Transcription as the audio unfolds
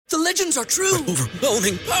The legends are true.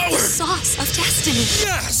 Overwhelming power! Sauce of destiny.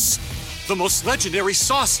 Yes! The most legendary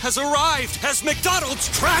sauce has arrived as McDonald's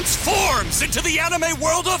transforms into the anime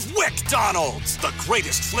world of WickDonald's. The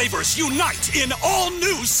greatest flavors unite in all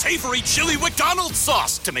new savory chili McDonald's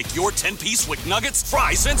sauce to make your 10-piece Wick Nuggets,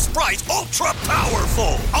 fries, and Sprite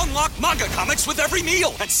ultra-powerful. Unlock manga comics with every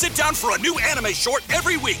meal and sit down for a new anime short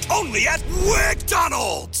every week only at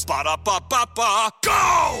WickDonald's. Ba-da-ba-ba-ba,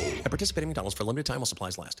 go! At participating McDonald's for a limited time while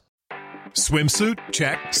supplies last. Swimsuit?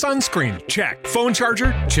 Check. Sunscreen? Check. Phone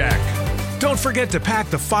charger? Check. Don't forget to pack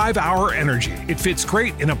the 5-Hour Energy. It fits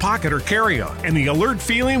great in a pocket or carry-on, and the alert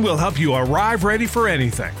feeling will help you arrive ready for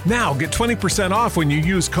anything. Now get 20% off when you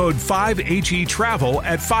use code 5HETRAVEL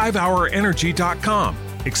at 5hourenergy.com.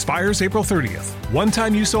 Expires April 30th.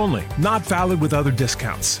 One-time use only. Not valid with other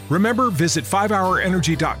discounts. Remember, visit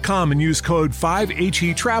 5hourenergy.com and use code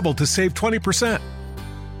 5HETRAVEL to save 20%.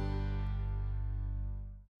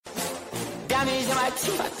 Diamonds in my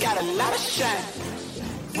teeth, I got a lot of shine.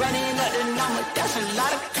 Running up the number, that's a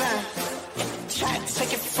lot of crime. Try to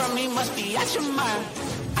take it from me, must be out your mind.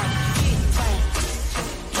 I'm big time,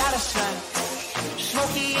 lot of sun.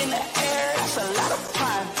 Smoky in the air, that's a lot of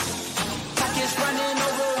prime. Pockets running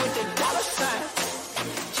over with the dollar sign.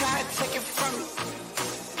 Try to take it from me.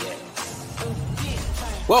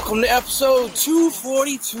 Yeah. Welcome to episode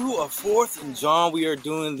 242 of Fourth and John. We are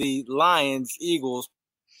doing the Lions-Eagles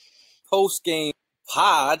post-game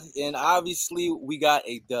pod, and obviously we got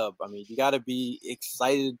a dub. I mean, you got to be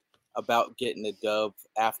excited about getting a dub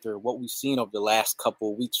after what we've seen over the last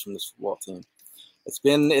couple of weeks from this football team. It's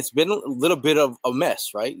been a little bit of a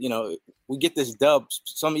mess, right? You know, we get this dub.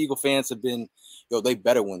 Some Eagle fans have been, they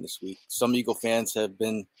better win this week. Some Eagle fans have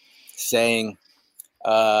been saying we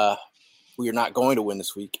are not going to win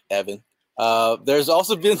this week, Evan. There's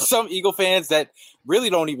also been some Eagle fans that really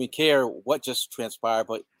don't even care what just transpired,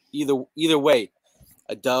 but either way,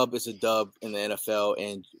 a dub is a dub in the NFL,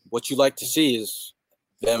 and what you like to see is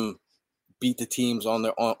them beat the teams on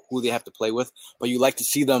who they have to play with. But you like to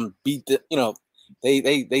see them beat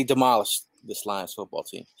they demolished this Lions football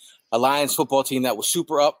team, a Lions football team that was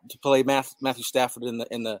super up to play Matthew Stafford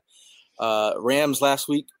in the Rams last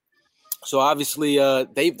week. So obviously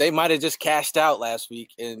they might have just cashed out last week,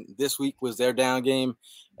 and this week was their down game,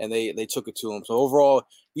 and they took it to them. So overall,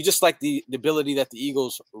 you just like the ability that the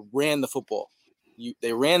Eagles ran the football.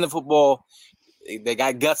 They ran the football. They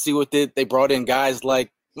got gutsy with it. They brought in guys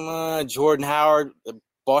like Jordan Howard,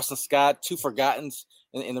 Boston Scott, two forgottens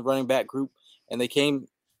in the running back group, and they came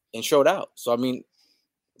and showed out. So, I mean,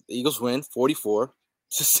 the Eagles win 44-6,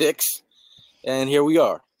 and here we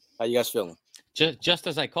are. How you guys feeling? Just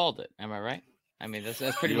as I called it. Am I right? I mean, that's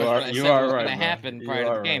pretty much what I said was going to happen prior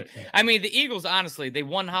to the game. Right. I mean, the Eagles, honestly, they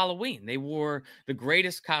won Halloween. They wore the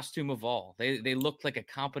greatest costume of all. They looked like a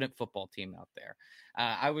competent football team out there.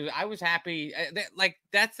 I was happy.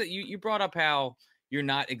 You brought up how you're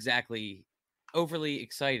not exactly overly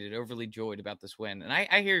excited, overly joyed about this win. And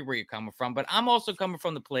I hear where you're coming from, but I'm also coming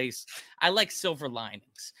from the place. I like silver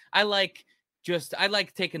linings. I like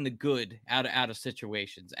taking the good out of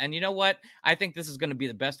situations. And you know what? I think this is going to be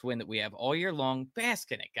the best win that we have all year long.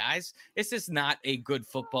 Bask in it, guys. This is not a good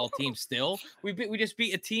football team still. We just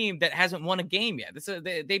beat a team that hasn't won a game yet.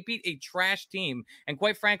 They beat a trash team. And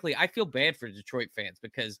quite frankly, I feel bad for Detroit fans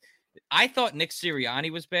because I thought Nick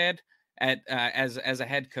Sirianni was bad as a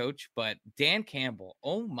head coach, but Dan Campbell,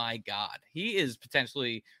 oh my God, he is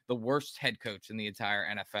potentially the worst head coach in the entire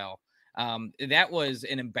NFL. That was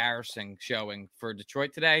an embarrassing showing for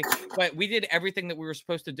Detroit today, but we did everything that we were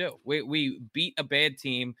supposed to do. We beat a bad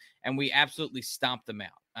team and we absolutely stomped them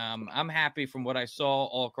out. I'm happy from what I saw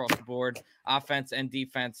all across the board, offense and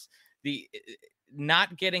defense. The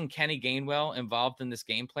not getting Kenny Gainwell involved in this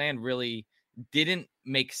game plan really didn't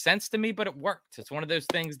make sense to me, but it worked. It's one of those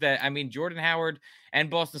things that, I mean, Jordan Howard and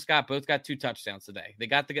Boston Scott both got 2 touchdowns today. They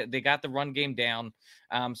got the run game down.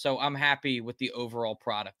 So I'm happy with the overall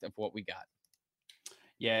product of what we got.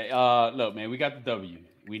 Yeah. Look, man, we got the W.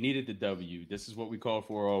 We needed the W. This is what we called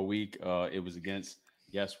for all week. It was against,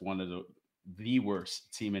 one of the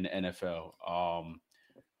worst team in the NFL. 0-7,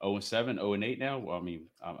 0-8 now. Well, I mean,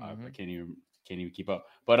 I can't even keep up.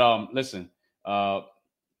 But listen,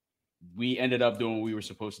 we ended up doing what we were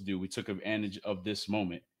supposed to do. We took advantage of this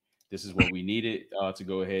moment. This is what we needed to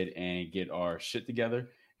go ahead and get our shit together.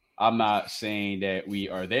 I'm not saying that we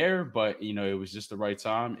are there, but, it was just the right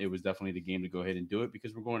time. It was definitely the game to go ahead and do it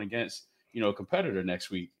because we're going against, a competitor next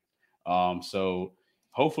week. So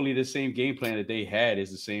hopefully the same game plan that they had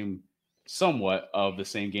is somewhat of the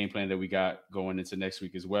same game plan that we got going into next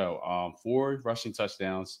week as well. 4 rushing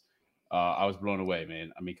touchdowns. I was blown away,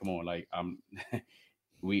 man. I mean, come on,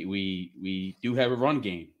 we do have a run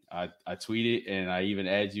game. I tweeted and I even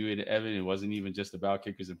add you in, Evan. It wasn't even just about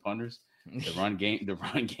kickers and punters. The run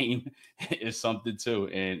game is something too.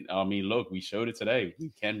 And I mean, look, we showed it today.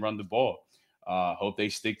 We can run the ball. Hope they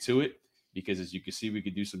stick to it, because as you can see, we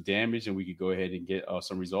could do some damage and we could go ahead and get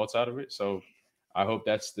some results out of it. So I hope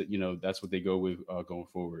that's that's what they go with going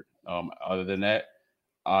forward. Other than that,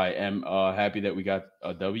 I am happy that we got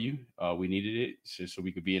a W. We needed it so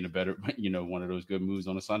we could be in a better, one of those good moves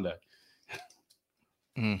on a Sunday.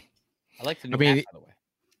 I like the new hat, by the way.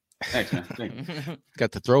 Thanks, man. Thank you.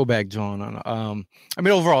 Got the throwback drawn on. I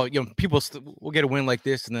mean, overall, people will get a win like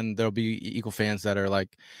this, and then there'll be Eagle fans that are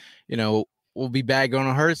like, we'll be bagging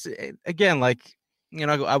on Hurts again. Like,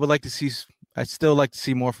 I would like to see. I'd still like to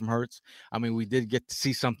see more from Hurts. I mean, we did get to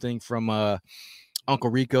see something from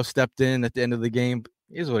Uncle Rico stepped in at the end of the game.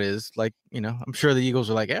 It is what it is. Like, I'm sure the Eagles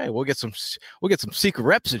are like, hey, we'll get some secret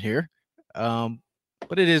reps in here.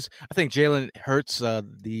 But it is. I think Jalen Hurts,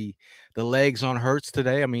 the legs on Hurts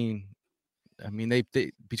today. I mean, they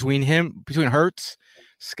between Hurts,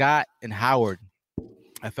 Scott, and Howard,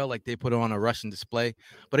 I felt like they put on a Russian display.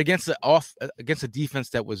 But against a defense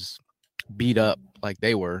that was beat up like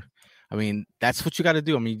they were, I mean, that's what you got to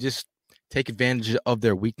do. I mean, just take advantage of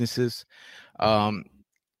their weaknesses.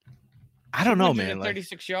 I don't know, man.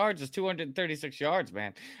 36 yards is 236 yards,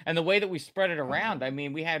 man. And the way that we spread it around, I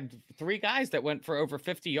mean, we had 3 guys that went for over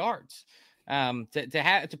 50 yards.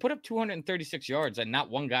 To put up 236 yards and not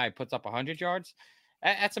one guy puts up 100 yards,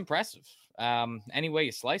 that's impressive. Any way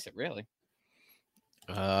you slice it, really.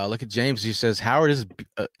 Look at James. He says Howard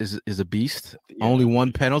is a beast. Yeah. Only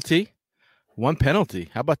one penalty.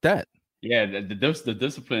 How about that? Yeah, the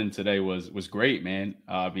discipline today was great, man.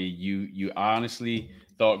 I mean, you honestly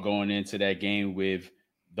thought going into that game with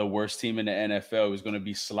the worst team in the NFL was going to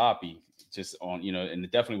be sloppy, just on, and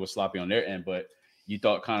it definitely was sloppy on their end, but you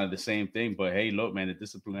thought kind of the same thing. But hey, look, man, the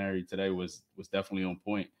disciplinary today was definitely on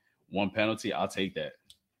point. One penalty, I'll take that.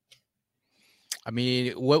 I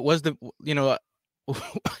mean, what was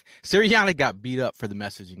Sirianni got beat up for the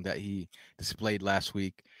messaging that he displayed last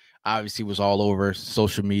week. Obviously was all over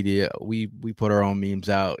social media. We put our own memes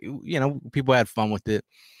out. People had fun with it.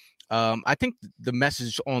 I think the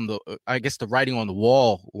message I guess the writing on the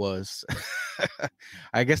wall was,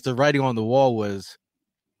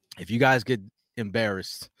 if you guys get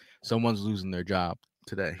embarrassed, someone's losing their job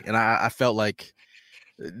today. And I felt like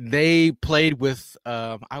they played with,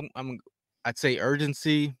 I'd say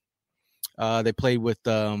urgency. They played with,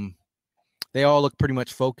 they all look pretty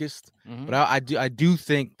much focused, but I do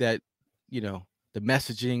think that, the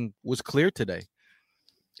messaging was clear today.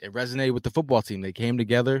 It resonated with the football team. They came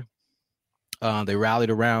together. They rallied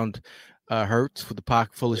around Hurts with the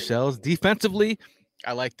pocket full of shells. Defensively,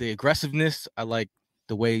 I like the aggressiveness. I like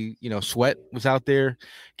the way, Sweat was out there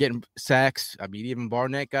getting sacks. I mean, even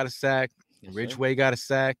Barnett got a sack. Yes, Ridgeway got a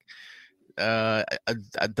sack.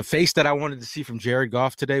 The face that I wanted to see from Jared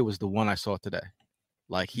Goff today was the one I saw today.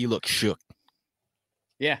 Like, he looked shook.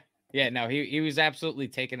 Yeah, no, he was absolutely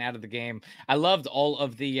taken out of the game. I loved all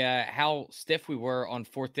of the how stiff we were on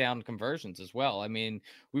 4th down conversions as well. I mean,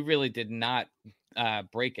 we really did not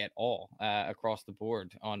break at all across the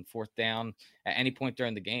board on 4th down at any point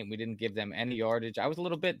during the game. We didn't give them any yardage. I was a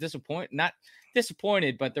little bit not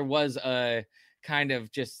disappointed, but there was a kind of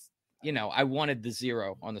just, I wanted the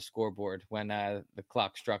 0 on the scoreboard when the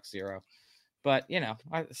clock struck 0. But,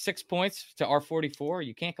 6 points to our 44.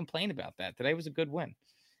 You can't complain about that. Today was a good win.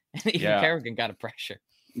 Even Kerrigan got a pressure.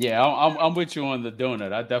 Yeah, I'm with you on the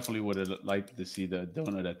donut. I definitely would have liked to see the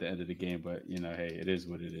donut at the end of the game, but hey, it is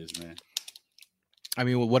what it is, man. I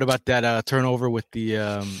mean, what about that turnover with the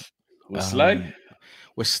with Slay?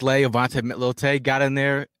 With Slay, Avonte Milote got in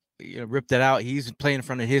there, ripped it out. He's playing in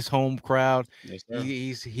front of his home crowd.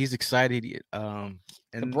 Yes, he's excited. And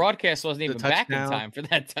the broadcast wasn't even back in time for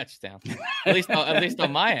that touchdown. at least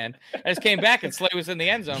on my end. I just came back and Slay was in the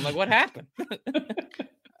end zone. I'm like, what happened?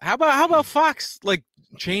 How about Fox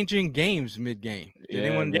changing games mid-game?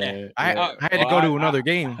 I had to go to another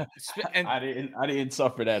game. And I didn't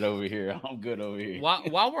suffer that over here. I'm good over here.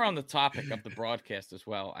 While we're on the topic of the broadcast as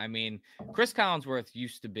well, I mean, Chris Collinsworth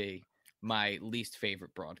used to be my least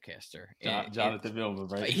favorite broadcaster. Jonathan Vilma,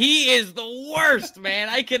 right? He is the worst, man.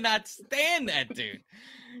 I cannot stand that dude.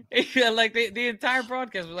 Like the entire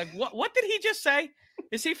broadcast was like, what did he just say?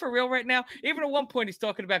 Is he for real right now? Even at one point, he's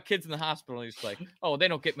talking about kids in the hospital. And he's like, oh, they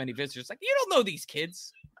don't get many visitors. Like, you don't know these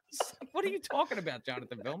kids. What are you talking about,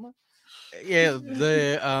 Jonathan Vilma? Yeah,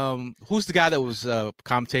 who's the guy that was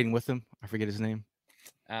commentating with him? I forget his name.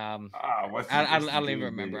 I don't even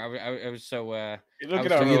remember. I was so look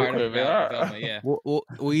it up real quick, man. Yeah.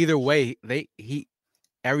 Well, either way,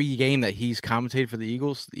 every game that he's commentated for the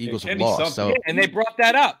Eagles have lost. So and they brought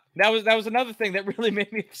that up. That was another thing that really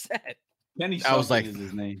made me upset. Kenny I was like, is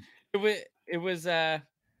his name. It was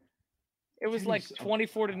like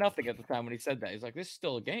 24-0 at the time when he said that. He's like, this is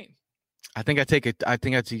still a game. I think I take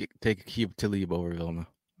Aqib Talib over Vilma.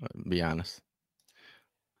 To be honest.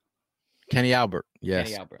 Kenny Albert,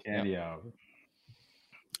 yes. Kenny Albert.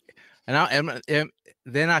 And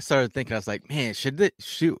then I started thinking, I was like, man, should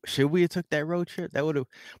we have took that road trip? That would have.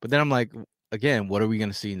 But then I'm like, again, what are we going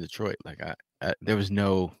to see in Detroit? Like, there was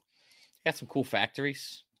no. Got some cool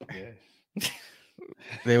factories. Yeah.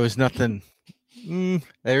 There was nothing.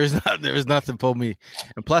 There was nothing pulled me.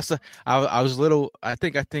 And plus, I was little. I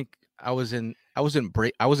think I was in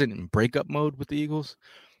breakup mode with the Eagles,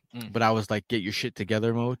 but I was like, get your shit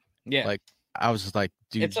together mode. Yeah. Like I was just like,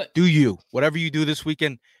 dude, do you whatever you do this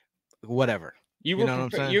weekend, whatever. You know what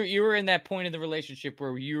I'm saying? You were in that point in the relationship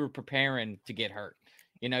where you were preparing to get hurt.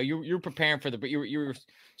 You know, you're preparing for you were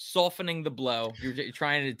softening the blow. You're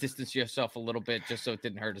trying to distance yourself a little bit just so it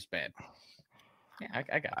didn't hurt as bad. Yeah,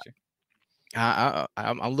 I got you.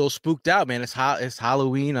 I'm a little spooked out, man. It's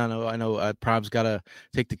Halloween. I know. Prime's got to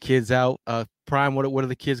take the kids out. Prime, what are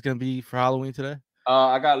the kids gonna be for Halloween today?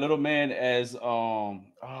 I got little man as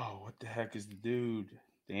what the heck is the dude?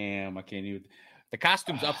 Damn, I can't even. The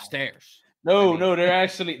costume's upstairs. No, they're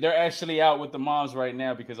actually out with the moms right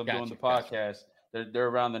now because I'm doing the podcast. They're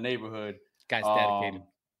around the neighborhood. Guy's dedicated.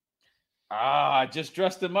 I just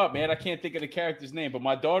dressed them up, man. I can't think of the character's name, but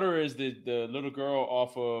my daughter is the little girl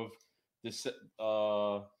off of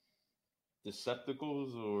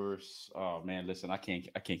Decepticles or man, listen, I can't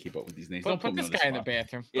keep up with these names. Don't put this guy in the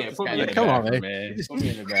bathroom. Yeah, put me in the bathroom, man. Put me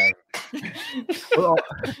in the bathroom.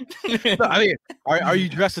 I mean, are you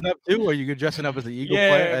dressing up too? Or are you dressing up as an Eagle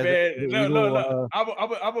player? Man. No. I'm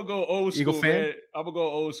gonna go old school, Eagle fan? man. I'm gonna go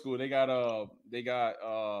old school. They got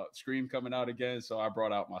Scream coming out again, so I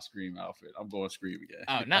brought out my Scream outfit. I'm going Scream again.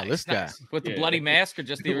 Oh, nice. This guy with the bloody mask or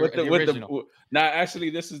just the original? Actually,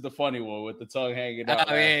 this is the funny one with the tongue hanging out.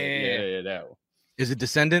 Oh, yeah, that one. Is it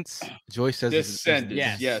Descendants? Joy says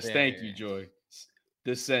Descendants. Yes, thank you, Joy.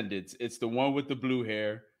 Descendants. It's the one with the blue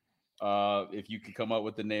hair. If you can come up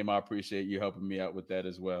with the name, I appreciate you helping me out with that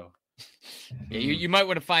as well. Yeah, you might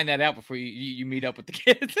want to find that out before you meet up with the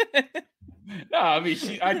kids. No, I mean,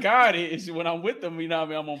 I got it. It's when I'm with them, you know what I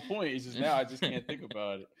mean? I'm on point. It's just now I just can't think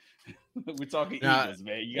about it. We're talking Eagles,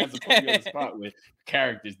 man. You guys are putting me on the spot with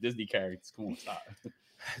characters, Disney characters. Come on, stop.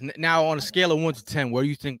 Now, on a scale of 1 to 10, where do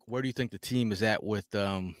you think the team is at with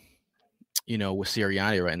with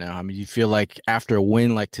Sirianni right now? I mean, you feel like after a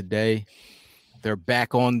win like today, they're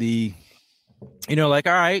back on the, all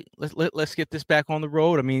right, let's get this back on the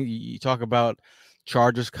road. I mean, you talk about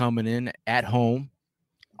Chargers coming in at home.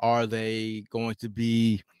 Are they going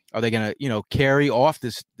to carry off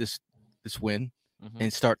this win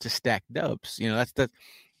and start to stack dubs? That's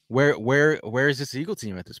where is this Eagle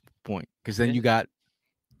team at this point? Because then you got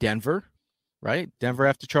Denver, right? Denver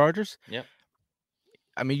after Chargers. Yep.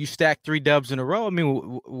 I mean, you stack 3 dubs in a row. I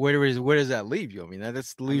mean, where does that leave you? I mean,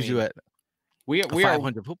 that leaves you at we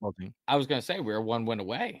 500 football team. I was going to say we're 1 win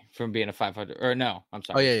away from being a 500. Or no, I'm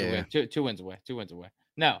sorry. Oh yeah. 2 wins away. 2 wins away.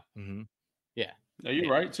 No. Mm-hmm. Yeah. No,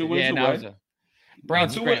 you're right. 2 wins away.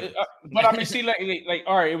 But I mean, see, like,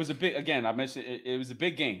 all right. It was a big. Again, I mentioned it was a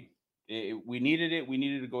big game. We needed it. We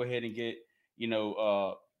needed to go ahead and get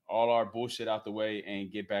all our bullshit out the way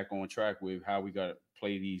and get back on track with how we got to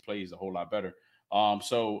play these plays a whole lot better.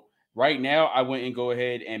 So right now, I went and go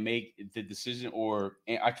ahead and make the decision,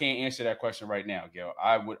 and I can't answer that question right now, Gail.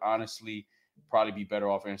 I would honestly probably be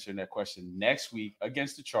better off answering that question next week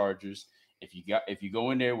against the Chargers. If you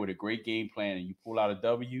go in there with a great game plan and you pull out a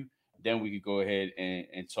W, then we could go ahead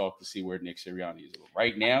and talk to see where Nick Sirianni is.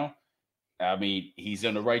 Right now, I mean, he's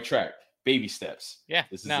on the right track. Baby steps. Yeah.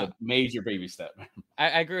 This is a major baby step.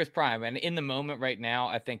 I agree with Prime. And in the moment right now,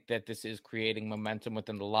 I think that this is creating momentum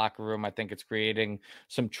within the locker room. I think it's creating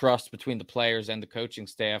some trust between the players and the coaching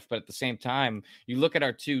staff. But at the same time, you look at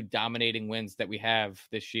our 2 dominating wins that we have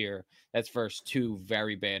this year. That's versus 2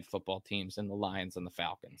 very bad football teams in the Lions and the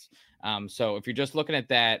Falcons. So if you're just looking at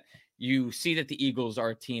that, you see that the Eagles are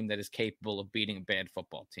a team that is capable of beating a bad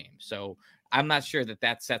football team. So I'm not sure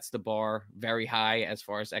that sets the bar very high as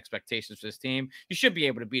far as expectations for this team. You should be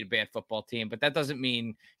able to beat a bad football team, but that doesn't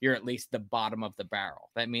mean you're at least the bottom of the barrel.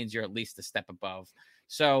 That means you're at least a step above.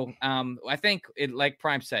 So I think, like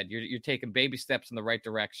Prime said, you're taking baby steps in the right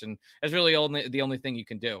direction. That's really the only thing you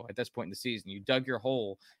can do at this point in the season. You dug your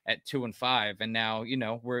hole at 2-5, and now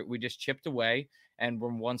we just chipped away, and we're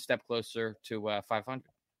 1 step closer to 500.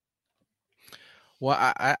 Well,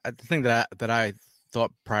 I the thing that I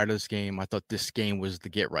thought prior to this game, I thought this game was the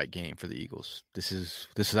get right game for the Eagles. This is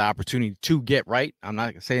an opportunity to get right. I'm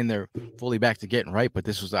not saying they're fully back to getting right, but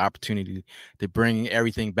this was the opportunity to bring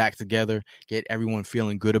everything back together, get everyone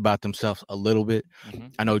feeling good about themselves a little bit.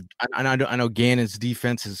 Mm-hmm. I know Gannon's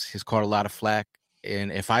defense has caught a lot of flack,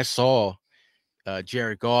 and if I saw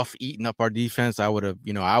Jared Goff eating up our defense, I would have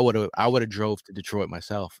drove to Detroit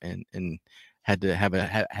myself and had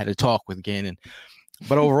to talk with Gannon.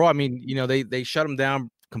 But overall, I mean, they shut him down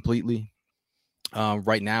completely.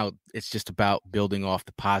 Right now, it's just about building off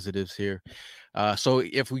the positives here. So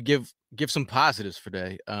if we give some positives for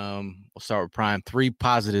today, we'll start with Prime. 3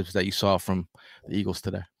 positives that you saw from the Eagles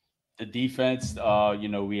today. The defense,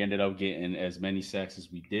 we ended up getting as many sacks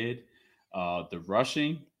as we did. The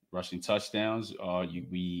rushing touchdowns,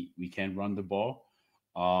 we can run the ball.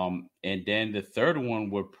 And then the third one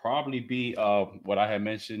would probably be what I had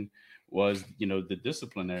mentioned was, the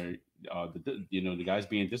disciplinary, the guys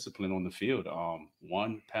being disciplined on the field.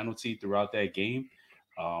 1 penalty throughout that game.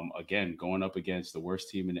 Again, going up against the worst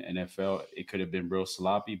team in the NFL, it could have been real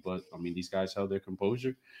sloppy, but I mean, these guys held their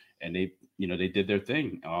composure and they did their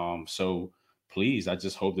thing. So please, I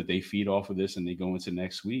just hope that they feed off of this and they go into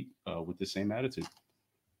next week with the same attitude.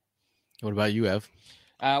 What about you, Ev?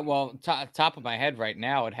 Well, top of my head right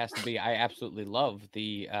now, it has to be. I absolutely love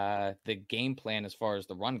the game plan as far as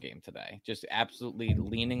the run game today. Just absolutely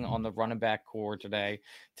leaning on the running back core today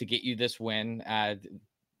to get you this win.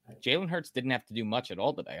 Jalen Hurts didn't have to do much at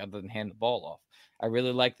all today other than hand the ball off. I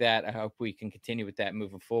really like that. I hope we can continue with that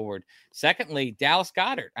moving forward. Secondly, Dallas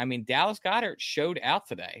Goedert. I mean, Dallas Goedert showed out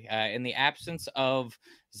today in the absence of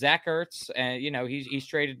Zach Ertz. And, he's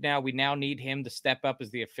traded now. We now need him to step up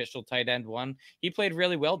as the official tight end 1. He played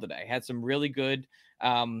really well today. Had some really good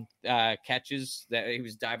catches that he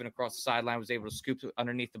was diving across the sideline, was able to scoop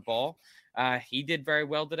underneath the ball. He did very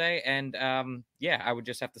well today. And I would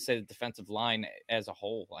just have to say the defensive line as a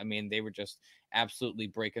whole. I mean, they were just absolutely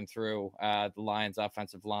breaking through the Lions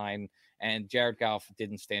offensive line, and Jared Goff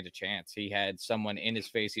didn't stand a chance. He had someone in his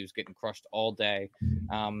face. He was getting crushed all day.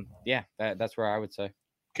 That's where I would say.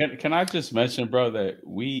 Can I just mention, bro, that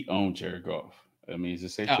we own Jared Goff? I mean, is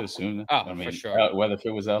it safe to assume? I mean, for sure. Whether if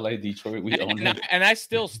it was LA, Detroit, we own him. And I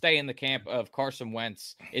still stay in the camp of Carson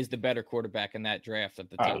Wentz is the better quarterback in that draft of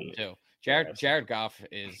the top 2. Jared Goff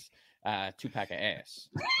is 2-pack of ass.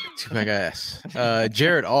 2-pack of ass.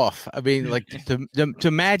 Jared off. I mean, like to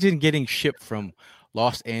imagine getting shipped from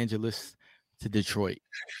Los Angeles to Detroit.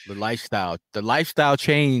 The lifestyle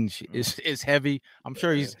change is heavy. I'm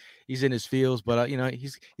sure he's in his feels, but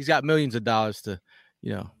he's got millions of dollars to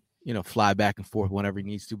fly back and forth whenever he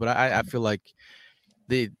needs to. But I feel like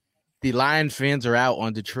the Lion fans are out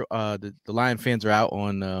on Detroit. The Lion fans are out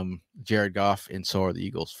on Jared Goff, and so are the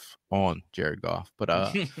Eagles on Jared Goff.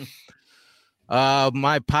 But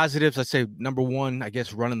my positives, I say number 1, I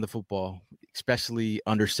guess running the football, especially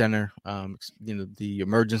under center. The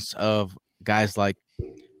emergence of guys like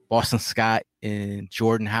Boston Scott and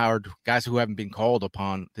Jordan Howard, guys who haven't been called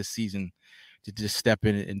upon this season to just step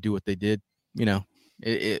in and do what they did.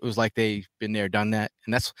 It was like they've been there, done that,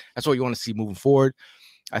 and that's what you want to see moving forward.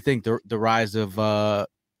 I think the rise of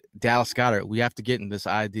Dallas Goedert, we have to get in this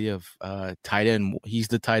idea of tight end. He's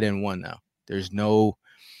the tight end 1 now. There is no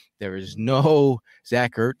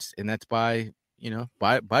Zach Ertz, and that's by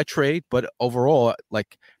trade. But overall,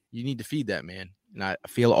 like, you need to feed that man. And I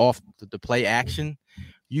feel off the play action.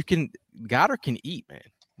 Goddard can eat, man.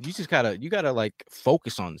 You gotta like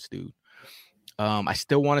focus on this dude. I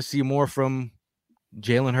still want to see more from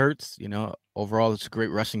Jalen Hurts. Overall, it's a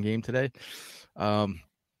great rushing game today.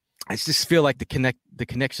 I just feel like the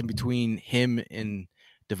connection between him and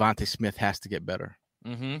Devontae Smith has to get better.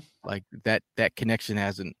 Mm-hmm. Like that connection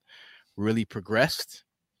hasn't really progressed,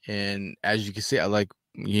 and as you can see, like,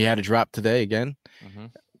 he had a drop today again. Mm-hmm.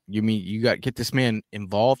 You got to get this man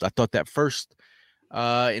involved. I thought that first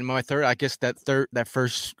in my third, I guess that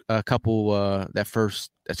first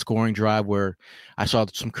scoring drive where I saw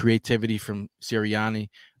some creativity from Sirianni.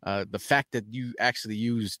 The fact that you actually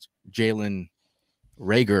used Jalen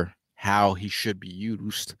Reagor how he should be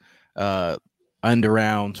used,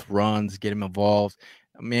 underrounds, runs, get him involved.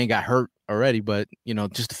 Man got hurt already, but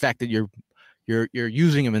just the fact that you're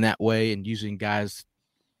using him in that way and using guys,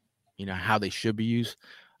 how they should be used.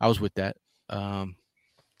 I was with that. Yeah,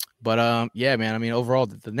 man. I mean, overall,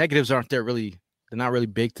 the negatives aren't there really. They're not really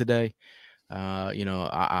big today.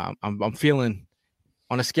 I'm feeling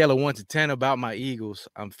on a scale of 1 to 10 about my Eagles.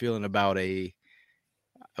 I'm feeling about a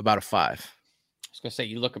 5. was gonna say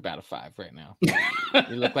you look about a 5 right now.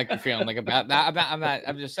 You look like you're feeling like about that.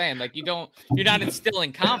 I'm just saying, like you're not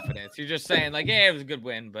instilling confidence. You're just saying, like, yeah, it was a good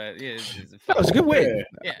win, but yeah, it was a good win.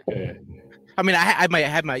 Yeah. I mean, I might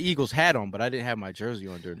have my Eagles hat on, but I didn't have my jersey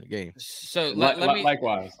on during the game. So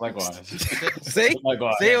likewise. See,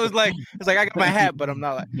 likewise. See, it's like I got my hat, but I'm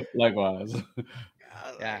not like. Likewise.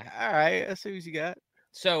 Yeah. All right. Let's see what you got.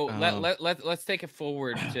 So let's take it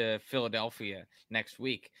forward to Philadelphia next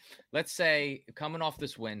week. Let's say coming off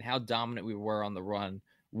this win, how dominant we were on the run.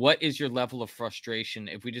 What is your level of frustration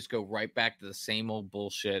if we just go right back to the same old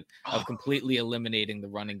bullshit of completely eliminating the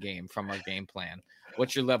running game from our game plan?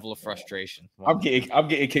 What's your level of frustration? I'm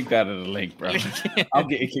getting kicked out of the link, bro. I'm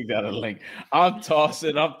getting kicked out of the link. I'm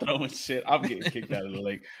tossing, I'm throwing shit. I'm getting kicked out of the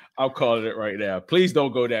link. I'm calling it right now. Please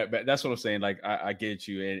don't go that bad. That's what I'm saying. Like I get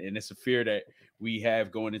you, and it's a fear that we have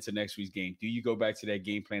going into next week's game. Do you go back to that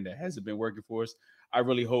game plan that hasn't been working for us? I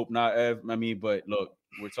really hope not, Ev. I mean, but look,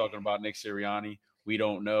 we're talking about Nick Sirianni. We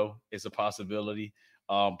don't know. It's a possibility.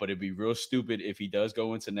 But it'd be real stupid if he does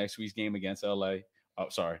go into next week's game against LA. Oh,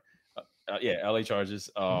 sorry. LA Chargers.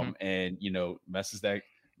 And messes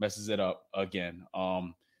it up again.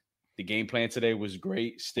 The game plan today was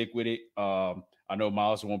great. Stick with it. I know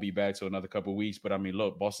Miles won't be back till another couple of weeks, but I mean,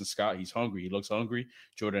 look, Boston Scott, he's hungry. He looks hungry.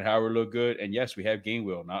 Jordan Howard looked good, and yes, we have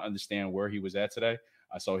Gainwell. Not understand where he was at today.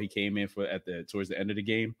 I saw he came in towards the end of the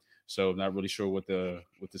game, so not really sure what the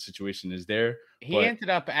situation is there. He ended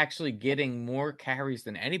up actually getting more carries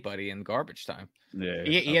than anybody in garbage time. Yeah,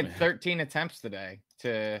 he had 13 attempts today.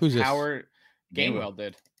 To Who's Howard, Gainwell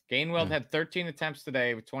did. Gainwell had 13 attempps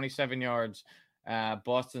today with 27 yards.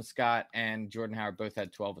 Boston Scott and Jordan Howard both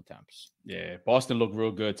had 12 attempts. Yeah, Boston looked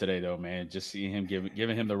real good today, though, man. Just seeing him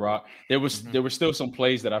giving him the rock. There were still some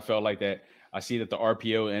plays that I felt like that. I see that the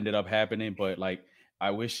RPO ended up happening, but like I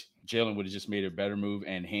wish Jalen would have just made a better move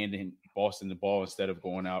and handing Boston the ball instead of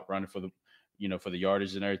going out running for the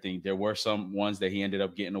yardage and everything. There were some ones that he ended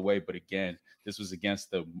up getting away, but again, this was against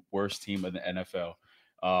the worst team of the NFL.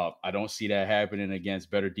 I don't see that happening against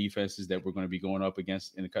better defenses that we're going to be going up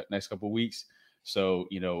against in the next couple of weeks. So,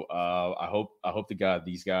 I hope to God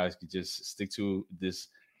these guys could just stick to this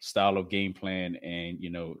style of game plan and,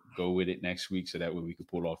 go with it next week so that way we could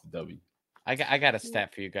pull off the W. I got a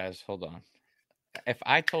stat for you guys. Hold on. If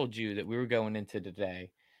I told you that we were going into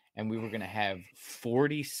today and we were going to have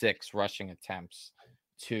 46 rushing attempts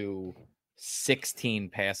to 16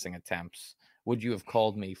 passing attempts, would you have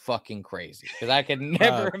called me fucking crazy? Because I could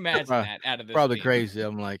never imagine that out of this. Probably team. Crazy. I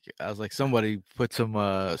was like, somebody put some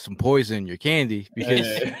poison in your candy because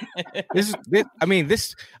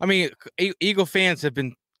Eagle fans have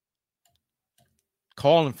been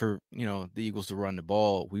calling for the Eagles to run the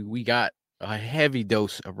ball. We got a heavy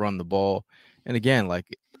dose of run the ball, and again, like,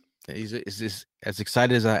 is this as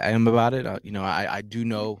excited as I am about it? I do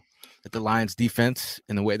know that the Lions defense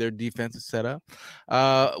and the way their defense is set up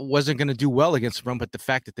wasn't going to do well against the run, but the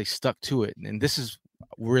fact that they stuck to it. And this is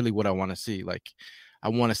really what I want to see. Like, I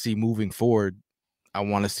want to see moving forward. I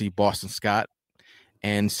want to see Boston Scott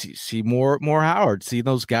and see more Howard, see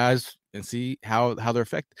those guys and see how they're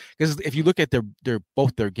effective. Because if you look at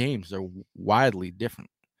both their games, they're widely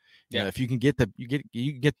different. Yeah, if you can get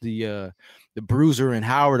the bruiser and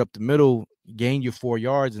Howard up the middle, gain you 4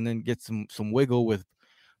 yards, and then get some wiggle with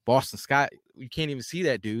Boston Scott, you can't even see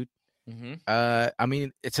that dude. I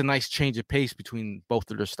mean, it's a nice change of pace between both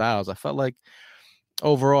of their styles. I felt like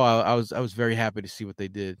overall, I was very happy to see what they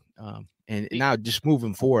did. And now just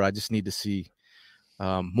moving forward, I just need to see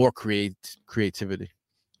more creativity.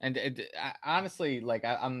 And honestly, like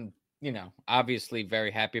I'm, obviously very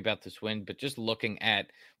happy about this win, but just looking at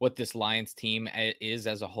what this Lions team is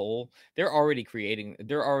as a whole, they're already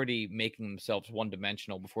making themselves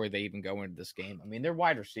one-dimensional before they even go into this game. I mean, their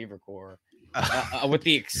wide receiver core, with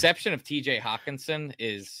the exception of TJ Hawkinson,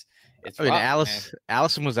 it's rough,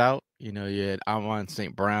 Allison was out. You had Amon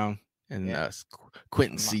St. Brown and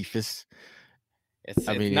Quentin Cephas.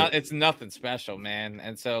 It's nothing special, man.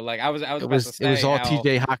 And so, like, it was all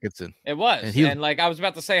TJ Hawkinson. It was, and like I was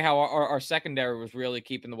about to say how our secondary was really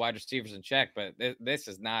keeping the wide receivers in check, but this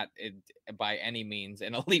is not by any means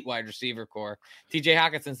an elite wide receiver core. TJ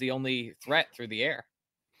Hawkinson's the only threat through the air.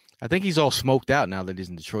 I think he's all smoked out now that he's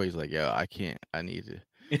in Detroit. He's like, yo, I can't. I need to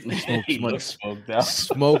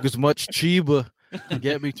smoke as much Chiba to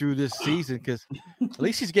get me through this season, because at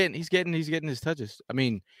least he's getting his touches. I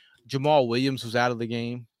mean, Jamal Williams was out of the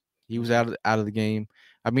game. He was out of the game.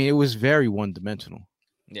 I mean, it was very one-dimensional.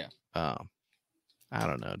 Yeah. I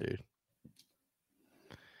don't know, dude.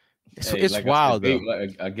 It's wild though.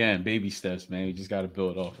 Again, baby steps, man. We just got to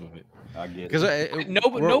build off of it. I get it. Because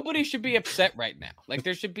nobody should be upset right now. Like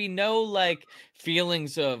there should be no like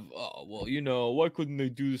feelings of, oh, well, you know, why couldn't they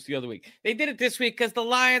do this the other week? They did it this week because the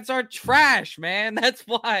Lions are trash, man. That's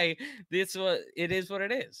why it is what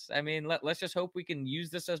it is. I mean, let's just hope we can use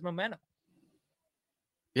this as momentum.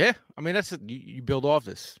 Yeah, I mean that's you build off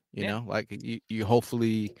this, you know, like you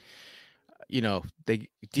hopefully, you know, they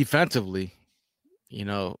defensively, you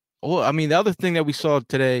know. Well, I mean the other thing that we saw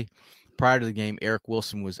today prior to the game, Eric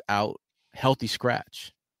Wilson was out, healthy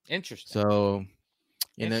scratch. Interesting. So,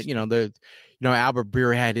 Albert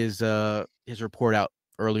Breer had his report out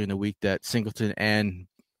earlier in the week that Singleton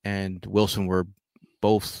and Wilson were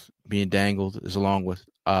both being dangled, as along with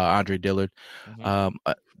Andre Dillard. Mm-hmm.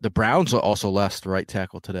 The Browns also lost the right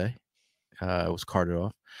tackle today. It was carted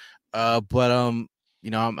off. But I'm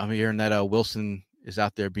hearing that Wilson is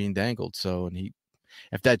out there being dangled. So, and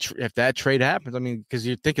if that trade happens, I mean, because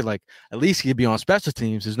you're thinking like at least he'd be on special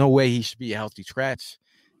teams. There's no way he should be a healthy scratch.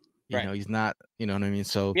 You know, he's not. You know what I mean?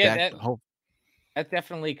 So that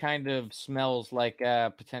definitely kind of smells like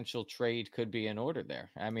a potential trade could be in order there.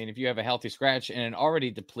 I mean, if you have a healthy scratch and an already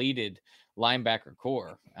depleted linebacker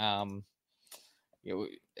core,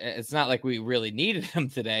 it's not like we really needed him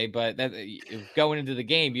today, but going into the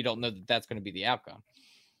game, you don't know that that's going to be the outcome.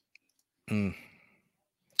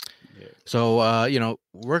 So,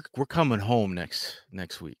 we're coming home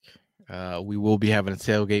next week. We will be having a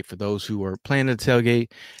tailgate for those who are planning to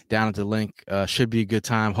tailgate down at the link. Should be a good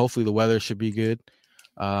time. Hopefully the weather should be good.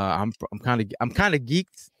 I'm kind of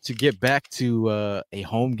geeked to get back to a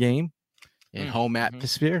home game and home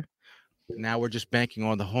atmosphere. Now we're just banking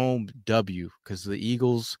on the home W because the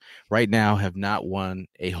Eagles right now have not won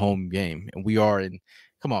a home game. And we are in,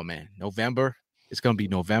 come on, man, November. It's going to be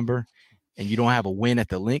November. And you don't have a win at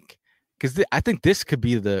the link. Because I think this could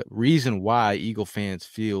be the reason why Eagle fans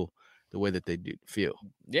feel the way that they do feel.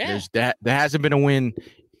 Yeah. There hasn't been a win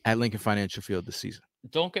at Lincoln Financial Field this season.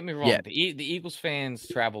 Don't get me wrong. Yeah. The Eagles fans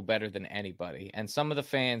travel better than anybody. And some of the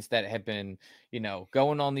fans that have been,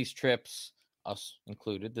 going on these trips, us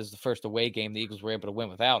included, this is the first away game the Eagles were able to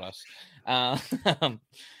win without us.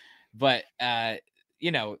 But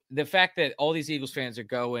the fact that all these Eagles fans are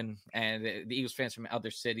going and the Eagles fans from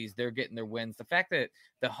other cities, they're getting their wins. The fact that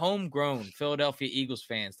the homegrown Philadelphia Eagles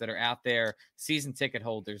fans that are out there, season ticket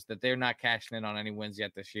holders, that they're not cashing in on any wins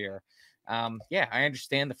yet this year. I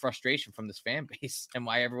understand the frustration from this fan base and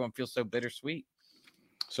why everyone feels so bittersweet.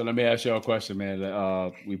 So let me ask you a question,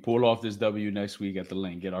 man. We pull off this W next week at the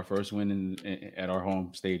link, get our first win at our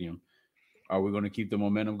home stadium. Are we going to keep the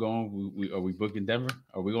momentum going? Are we booking Denver?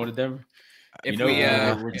 Are we going to Denver? We're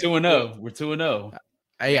 2-0. We're 2-0.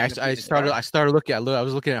 Hey, I started looking. I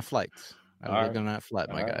was looking at flights. I was looking at flight,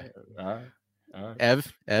 my guy. All right.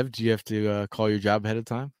 Ev, do you have to call your job ahead of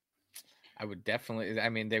time? I would definitely. I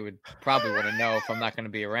mean, they would probably want to know if I'm not going to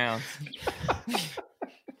be around.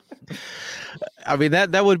 I mean,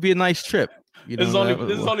 that would be a nice trip. This is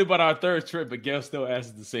only about our third trip, but Gail still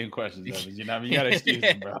asks the same questions. You know, you got to excuse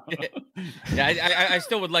him, bro. I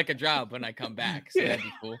still would like a job when I come back. So that'd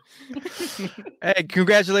be cool. Hey,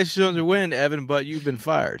 congratulations on your win, Evan, but you've been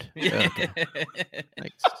fired. Yeah. Okay.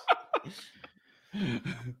 Thanks.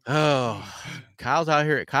 Oh, Kyle's out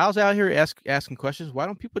here asking questions. Why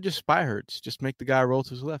don't people just spy Hurts? Just make the guy roll to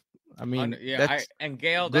his left. I mean, and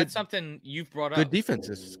Gail, that's something you've brought up. Good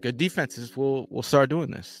defenses. We'll start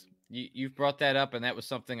doing this. You've brought that up, and that was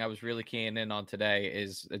something I was really keying in on today,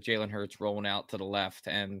 is Jalen Hurts rolling out to the left,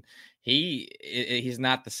 and he's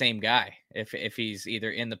not the same guy if he's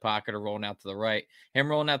either in the pocket or rolling out to the right. Him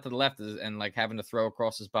rolling out to the left and like having to throw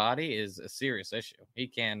across his body is a serious issue. He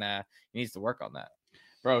needs to work on that.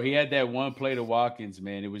 Bro, he had that one play to Watkins,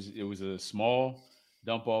 man. It was a small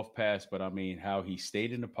dump off pass, but I mean, how he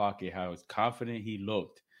stayed in the pocket, how confident he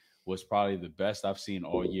looked was probably the best I've seen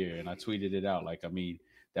all year. And I tweeted it out. Like, I mean,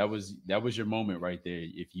 that was your moment right there.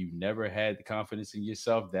 If you never had the confidence in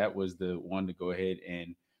yourself, that was the one to go ahead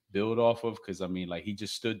and build off of. Because I mean, like, he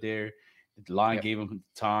just stood there, the line gave him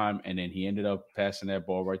time, and then he ended up passing that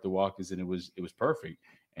ball right to Watkins, and it was perfect.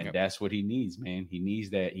 And that's what he needs, man. He needs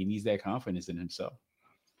that confidence in himself.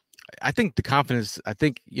 I think the confidence. I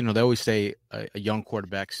think they always say a young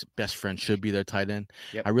quarterback's best friend should be their tight end.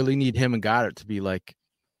 Yep. I really need him and Goddard to be like,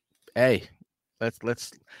 hey.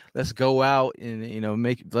 Let's go out and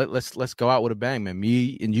let's go out with a bang, man.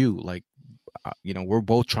 Me and you, like, we're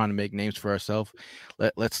both trying to make names for ourselves.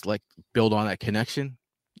 Let's like build on that connection,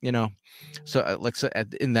 So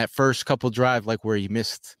in that first couple drive, like where he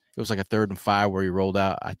missed, it was like a 3rd and 5 where he rolled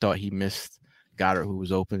out. I thought he missed Goddard, who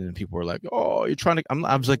was open, and people were like, "Oh, you're trying to."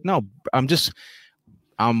 I was like, "No, I'm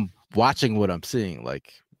watching what I'm seeing.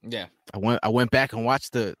 Like, yeah, I went back and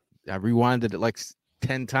watched I rewinded it like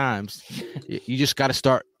 10 times. You just got to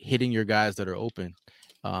start hitting your guys that are open.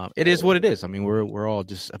 It is what it is. I mean, we're all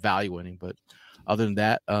just evaluating, but other than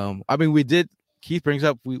that, I mean, Keith brings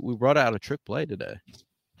up we brought out a trick play today.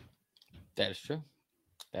 That is true.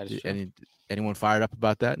 That is true. Anyone fired up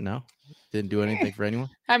about that? No, didn't do anything for anyone.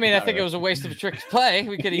 I mean, I think it was a waste of a trick play.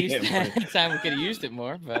 We could have used it anytime. We could have used it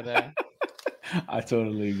more, but I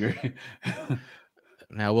totally agree.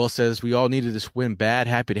 Now, Will says we all needed this win bad.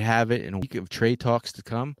 Happy to have it in a week of trade talks to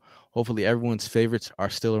come. Hopefully, everyone's favorites are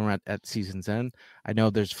still around at season's end. I know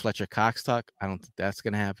there's Fletcher Cox talk. I don't think that's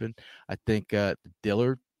going to happen. I think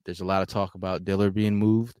Dillard. There's a lot of talk about Dillard being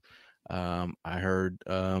moved. I heard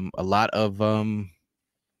a lot of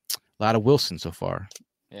Wilson so far.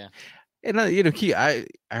 Yeah, and Key. I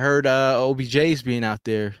heard OBJ's being out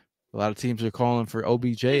there. A lot of teams are calling for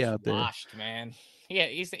OBJ out there. Washed, man. Yeah,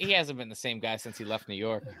 he hasn't been the same guy since he left New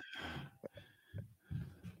York.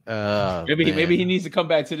 Maybe he needs to come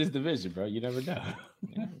back to this division, bro. You never know.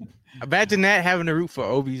 Imagine that, having to root for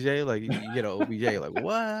OBJ. Like, you get an OBJ. Like,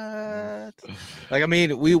 what? Like, I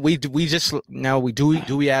mean, we just now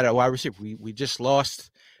do we add a wide receiver? We just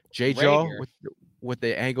lost J. Jaw with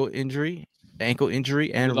the ankle injury, and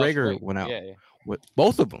Rager went out. Yeah. With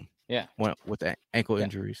both of them. Yeah, went with the ankle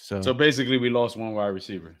injuries. So basically, we lost one wide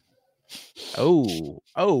receiver. Oh,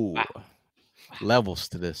 wow. Levels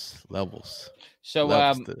to this. So,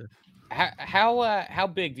 how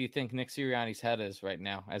big do you think Nick Sirianni's head is right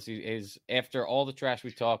now? As he is after all the trash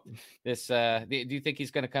we talked, this do you think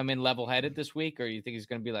he's going to come in level-headed this week, or you think he's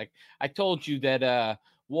going to be like, I told you that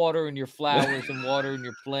water in your flowers and water in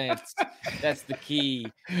your plants, that's the key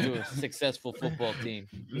to a successful football team?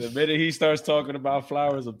 The minute he starts talking about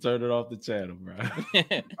flowers, I'm turning off the channel, bro.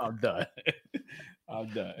 I'm done.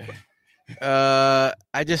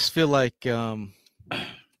 I just feel like I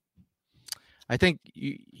think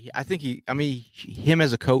him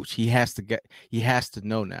as a coach, he has to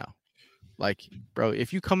know now. Like, bro,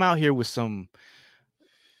 if you come out here with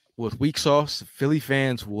weak sauce, Philly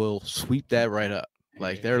fans will sweep that right up.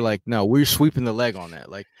 Like, they're like, no, we're sweeping the leg on that.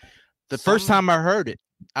 Like, first time I heard it,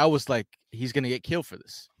 I was like, he's gonna get killed for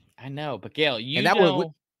this. I know, but Gail, you've met a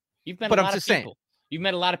lot of people. You've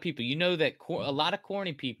met a lot of people. You know that a lot of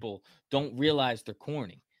corny people don't realize they're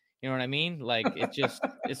corny. You know what I mean? Like,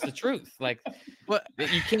 it's the truth. Like,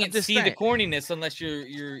 you can't see the corniness unless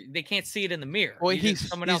they can't see it in the mirror. Well,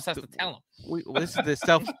 someone else has to tell them. This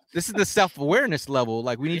is the self-awareness level.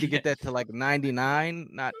 Like, we need to get that to like 99.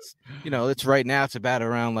 Not, it's right now it's about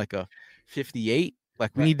around like a 58.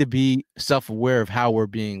 Like, we need to be self-aware of how we're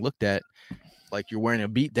being looked at. Like, you're wearing a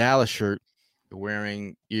Beat Dallas shirt.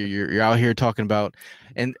 You're out here talking about,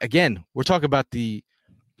 and again, we're talking about that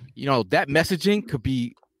messaging could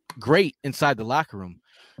be great inside the locker room.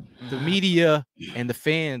 The media and the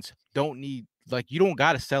fans don't need, like, you don't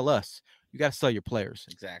got to sell us. You got to sell your players.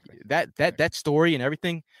 Exactly. That story and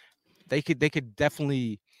everything, they could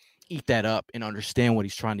definitely eat that up and understand what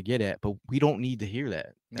he's trying to get at, but we don't need to hear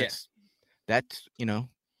that. That's and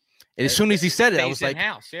as soon as he said it, I was like,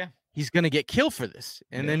 he's going to get killed for this.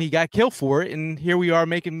 And then he got killed for it. And here we are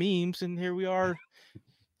making memes. And here we are.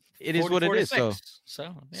 It is what it is.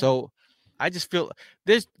 So I just feel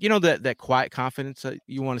there's, that quiet confidence that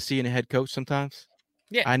you want to see in a head coach sometimes.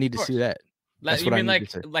 Yeah. I need to see that. That's what I mean,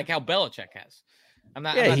 like how Belichick has. I'm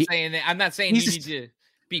not saying you need to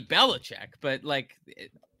be Belichick, but like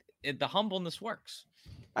the humbleness works.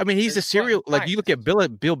 I mean, he's a serial. Like, you look at Bill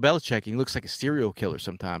Belichick, he looks like a serial killer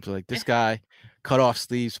sometimes. Like, this guy, cut off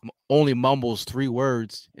sleeves, only mumbles 3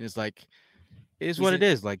 words, and it's like, it is what it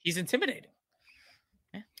is. Like, he's intimidating.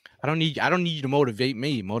 Yeah. I don't need you to motivate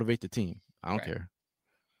me. Motivate the team. I don't care.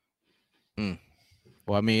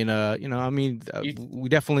 Well, I mean, we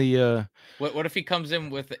definitely. What if he comes in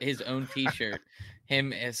with his own T-shirt,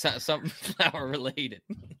 him as something flower related?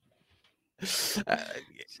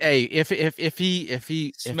 Hey, if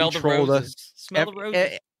he trolled us,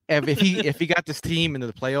 if he got this team into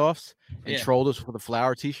the playoffs and trolled us with a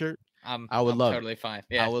flower T-shirt, I would love totally it. Fine.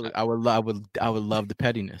 Yeah, I would love the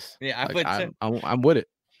pettiness. Yeah, I would too. I'm with it.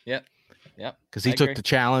 Yep. Because he took the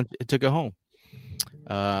challenge, it took it home.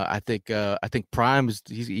 I think Prime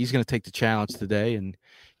he's going to take the challenge today, and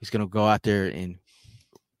he's going to go out there and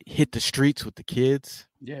hit the streets with the kids.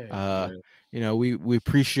 Yeah. We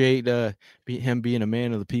appreciate him being a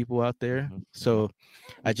man of the people out there. So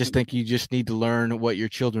I just think you just need to learn what your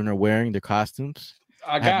children are wearing, their costumes.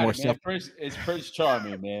 I got it, man. It's Prince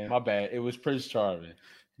Charming, man. My bad. It was Prince Charming.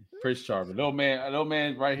 Little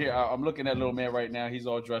man right here. I'm looking at little man right now. He's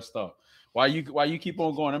all dressed up. While you keep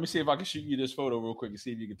on going, let me see if I can shoot you this photo real quick and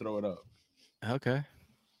see if you can throw it up. Okay.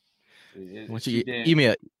 It's you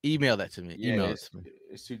email that to me. Yeah, email it to me.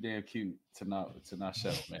 It's too damn cute to not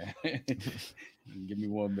show, man. Give me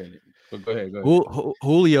 1 minute. But go ahead.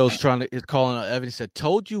 Julio's is calling out Evan. He said,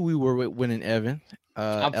 "Told you we were winning, Evan."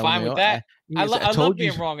 I'm fine with that. I love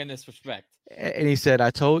being wrong in this respect. And he said,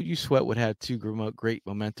 "I told you Sweat would have great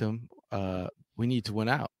momentum. We need to win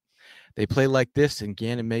out. They play like this, and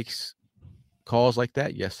Gannon makes calls like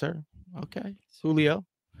that. Yes, sir. Okay, Julio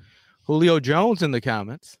Jones in the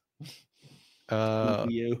comments.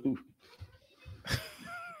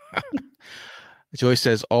 Joyce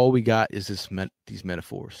says, "All we got is these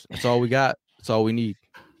metaphors. That's all we got. That's all we need."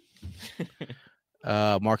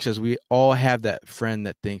 Mark says, "We all have that friend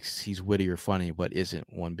that thinks he's witty or funny, but isn't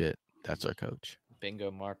one bit. That's our coach."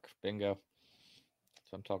 Bingo, Mark. Bingo.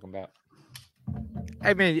 That's what I'm talking about.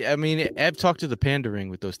 I mean, Ev talked to the pandering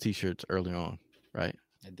with those T-shirts early on, right?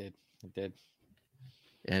 I did.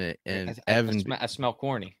 And Evan, I smell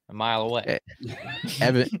corny a mile away.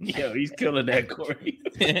 Evan, yo, he's killing that corny.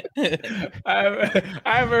 I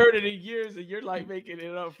haven't heard it in years, and you're like making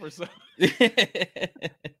it up for something.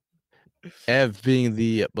 Ev being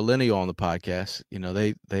the millennial on the podcast,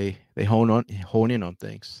 they hone in on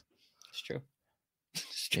things. It's true.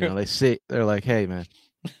 It's true. They're like, "Hey, man,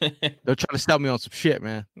 they're trying to sell me on some shit,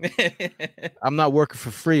 man. I'm not working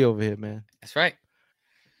for free over here, man." That's right.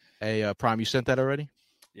 Hey, Prime, you sent that already?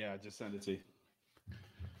 Yeah, I just sent it to you.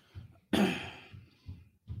 Let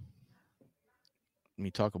me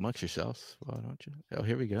talk amongst yourselves. Why don't you? Oh,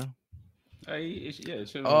 here we go.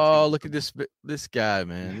 Look at this guy,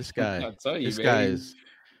 man. This guy. I tell you, this man, guy is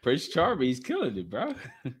Prince Charming. He's killing it, bro.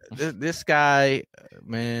 this guy,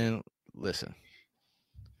 man. Listen,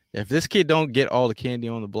 if this kid don't get all the candy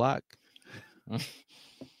on the block,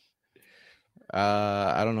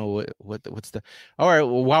 I don't know what's the. All right,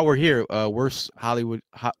 well, while we're here, worst Halloween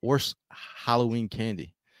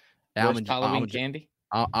candy. Halloween candy.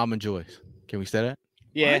 Almond Joys. Can we say that?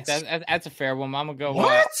 Yeah, that's a fair one. I'm gonna go.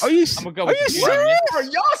 What? I'm gonna go. Are you serious? Are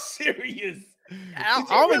y'all serious?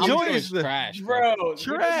 Almond Joys is trash, bro.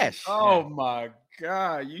 Trash. Oh my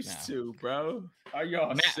god, used to, bro. Are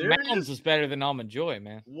y'all serious? Mounds is better than Almond Joy,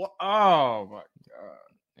 man. What? Oh my god.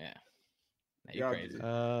 Yeah. You're crazy.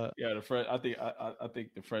 Yeah, the friend. I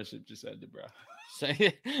think the friendship just ended, bro.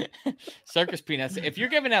 Circus peanuts. If you're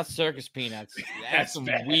giving out circus peanuts, that's some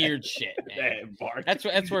bad. Weird shit, man.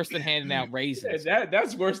 That's worse than handing out raisins.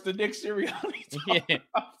 That's worse than Nick Sirianni. Yeah.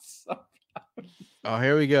 Oh,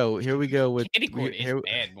 here we go. With candy corn is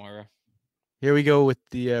bad, Moira. Here we go with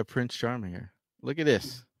the Prince Charming here. Look at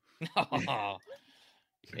this. Yeah,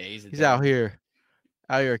 he's out here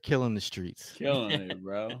killing the streets. Killing it,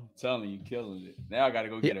 bro. I'm telling you, killing it. Now I gotta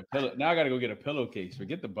go get a pillow. Now I gotta go get a pillowcase.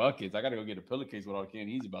 Forget the buckets. I gotta go get a pillowcase with all the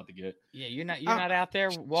candy he's about to get. Yeah, you're not out there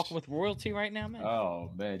walking with royalty right now, man.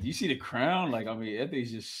 Oh man, do you see the crown? Like, I mean, that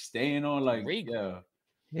thing's just staying on. Like, yeah.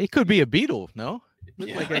 He could be a beetle. No,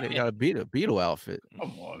 looks like he got a beetle outfit.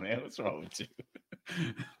 Come on, man. What's wrong with you?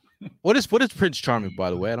 What is Prince Charming,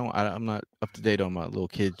 by the way? I'm not up to date on my little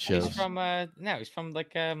kid shows. He's from he's from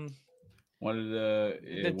like one of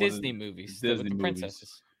the Disney movies, with the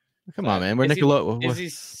princesses. Come on, man. We're Nickelodeon. Is he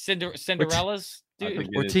Cinderella's dude?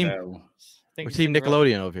 We're team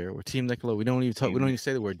Nickelodeon over here. We're team Nickelodeon. We don't even talk. We don't even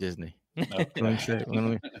say the word Disney. I don't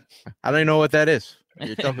even know what that is.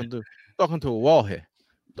 You're talking to a wall here.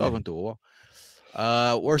 Talking to a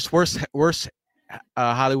wall. Worst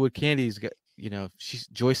Hollywood candies.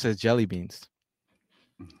 Joyce says jelly beans.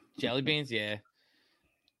 Jelly beans, yeah.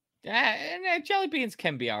 Jelly beans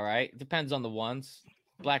can be all right. Depends on the ones.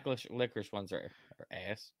 Black licorice ones are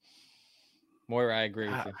ass. Moira, I agree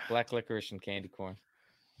with you. Black licorice and candy corn.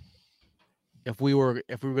 If we were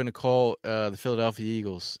going to call the Philadelphia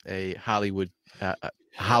Eagles a Hollywood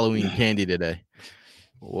Halloween candy today,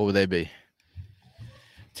 what would they be?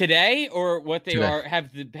 Today, or what they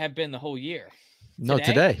have been the whole year? No,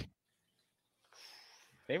 today.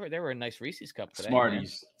 They were a nice Reese's cup today.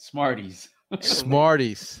 Smarties. Smarties.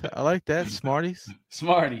 I like that. Smarties.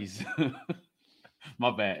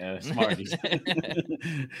 My bad. Smarties.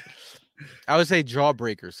 I would say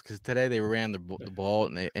jawbreakers because today they ran the ball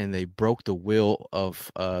and they broke the will of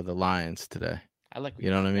the Lions today. I like. You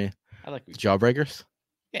know what I mean? I like jawbreakers.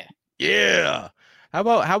 Yeah. Yeah. How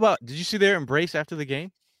about? Did you see their embrace after the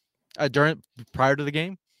game? Prior to the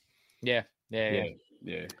game? Yeah. Yeah.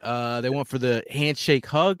 They went for the handshake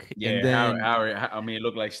hug. Yeah, and then it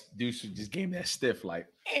looked like Deuce just gave me that stiff, like.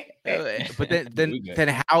 But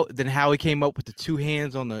then Howie came up with the two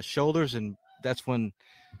hands on the shoulders, and that's when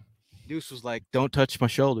Deuce was like, "Don't touch my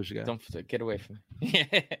shoulders, guys. Don't get away from me."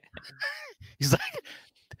 He's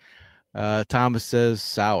like, Thomas says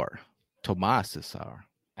sour. Tomas is sour.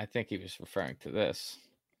 I think he was referring to this.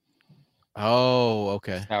 Oh,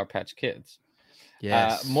 okay. Sour Patch Kids.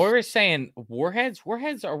 Yes. Moira's saying Warheads.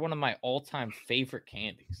 Warheads are one of my all-time favorite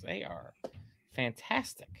candies. They are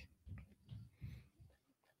fantastic.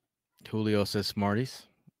 Julio says Smarties.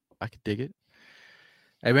 I could dig it.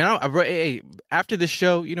 Hey, man, hey, after this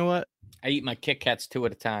show, you know what? I eat my Kit Kats 2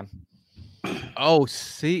 at a time. Oh,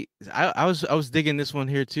 see, I was digging this one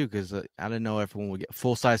here too because I didn't know everyone would get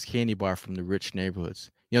full-size candy bar from the rich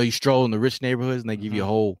neighborhoods. You know, you stroll in the rich neighborhoods and they give you a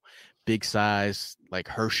whole big size like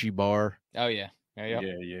Hershey bar. Oh yeah.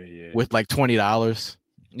 Yeah. With like $20.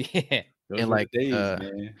 Yeah. And like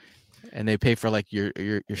man. And they pay for like your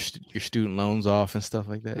student loans off and stuff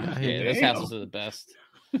like that. Yeah, those houses are the best.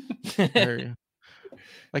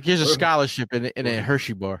 Like here's a scholarship in a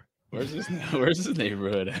Hershey bar. Where's this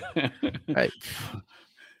neighborhood? Right.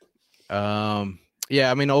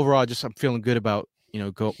 Yeah, I mean overall I'm feeling good about,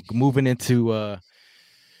 moving into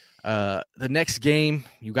the next game.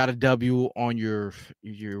 You got a W on your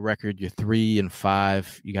record. You're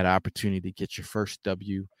 3-5. You got an opportunity to get your first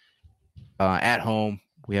W at home.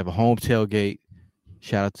 We have a home tailgate.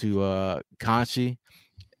 Shout out to Conchi,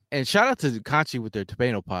 and shout out to Conchi with their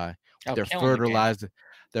tomato pie. They're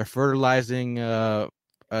fertilizing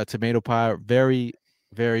tomato pie. Very,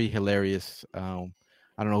 very hilarious. I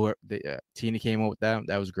don't know where Tina came up with that.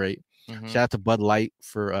 That was great. Mm-hmm. Shout out to Bud Light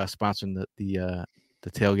for sponsoring the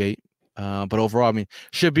tailgate. But overall, I mean,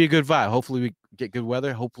 should be a good vibe. Hopefully we get good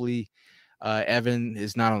weather. Hopefully Evan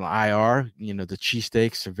is not on the IR. The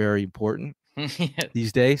cheesesteaks are very important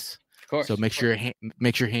these days. Of course. So make sure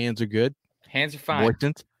your hands are good. Hands are fine.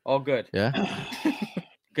 Moistened. All good. Yeah.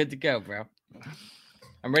 Good to go, bro.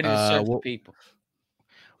 I'm ready to serve the people.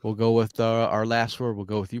 We'll go with our last word. We'll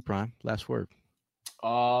go with you, Prime. Last word.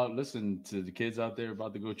 Listen to the kids out there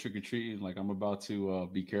about to go trick-or-treating. Like I'm about to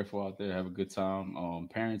be careful out there, have a good time.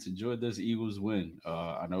 Parents, enjoy this Eagles win.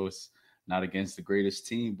 I know it's not against the greatest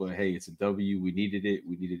team, but hey, it's a W. We needed it.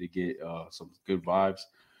 We needed to get some good vibes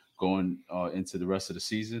going into the rest of the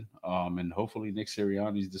season. And hopefully Nick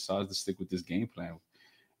Sirianni decides to stick with this game plan.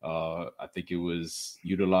 I think it was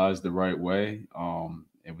utilized the right way.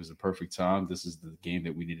 It was the perfect time. This is the game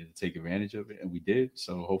that we needed to take advantage of it, and we did.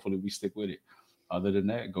 So hopefully we stick with it. Other than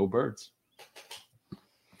that, go Birds.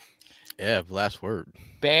 Yeah, last word.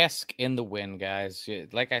 Bask in the win, guys.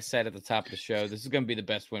 Like I said at the top of the show, this is going to be the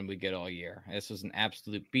best win we get all year. This was an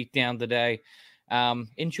absolute beatdown today.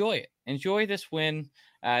 Enjoy it. Enjoy this win.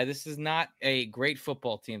 This is not a great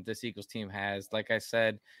football team this Eagles team has. Like I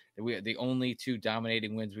said, the only 2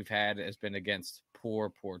 dominating wins we've had has been against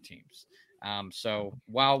poor teams. So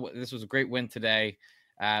while this was a great win today,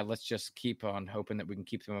 let's just keep on hoping that we can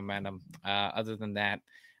keep the momentum. Other than that,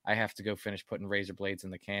 I have to go finish putting razor blades in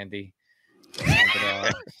the candy.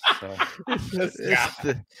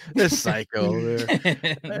 This psycho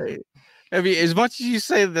there. I mean, as much as you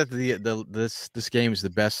say that this game is the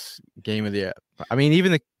best game of the year, I mean,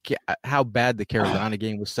 even how bad the Carolina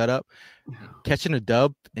game was set up, catching a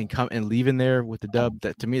dub and leaving there with the dub,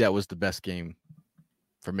 that to me that was the best game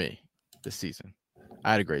for me this season.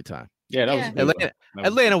 I had a great time. Yeah, that was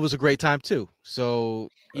Atlanta was a great time too. So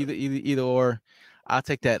either or, I'll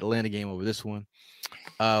take that Atlanta game over this one.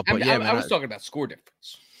 But I was talking about score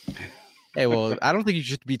difference. Hey, well, I don't think you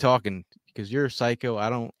should be talking because you're a psycho. I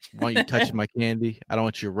don't want you touching my candy. I don't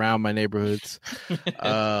want you around my neighborhoods.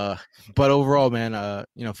 But overall, man,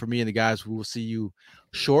 for me and the guys, we will see you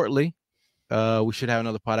shortly. We should have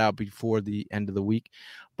another pod out before the end of the week,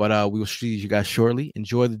 but we will see you guys shortly.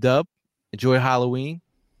 Enjoy the dub. Enjoy Halloween.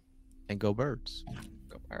 And go Birds.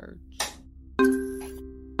 Go Birds.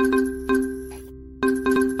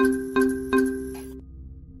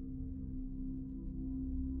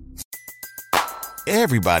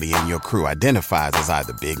 Everybody in your crew identifies as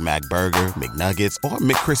either Big Mac Burger, McNuggets, or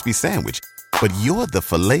McCrispy Sandwich. But you're the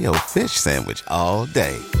Filet-O-Fish Sandwich all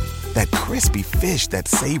day. That crispy fish, that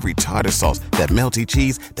savory tartar sauce, that melty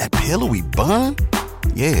cheese, that pillowy bun.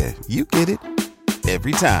 Yeah, you get it.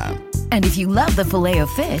 Every time. And if you love the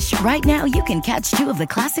Filet-O-Fish, right now you can catch 2 of the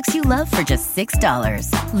classics you love for just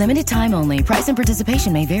 $6. Limited time only. Price and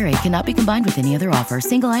participation may vary. Cannot be combined with any other offer.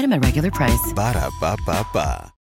 Single item at regular price. Ba-da-ba-ba-ba.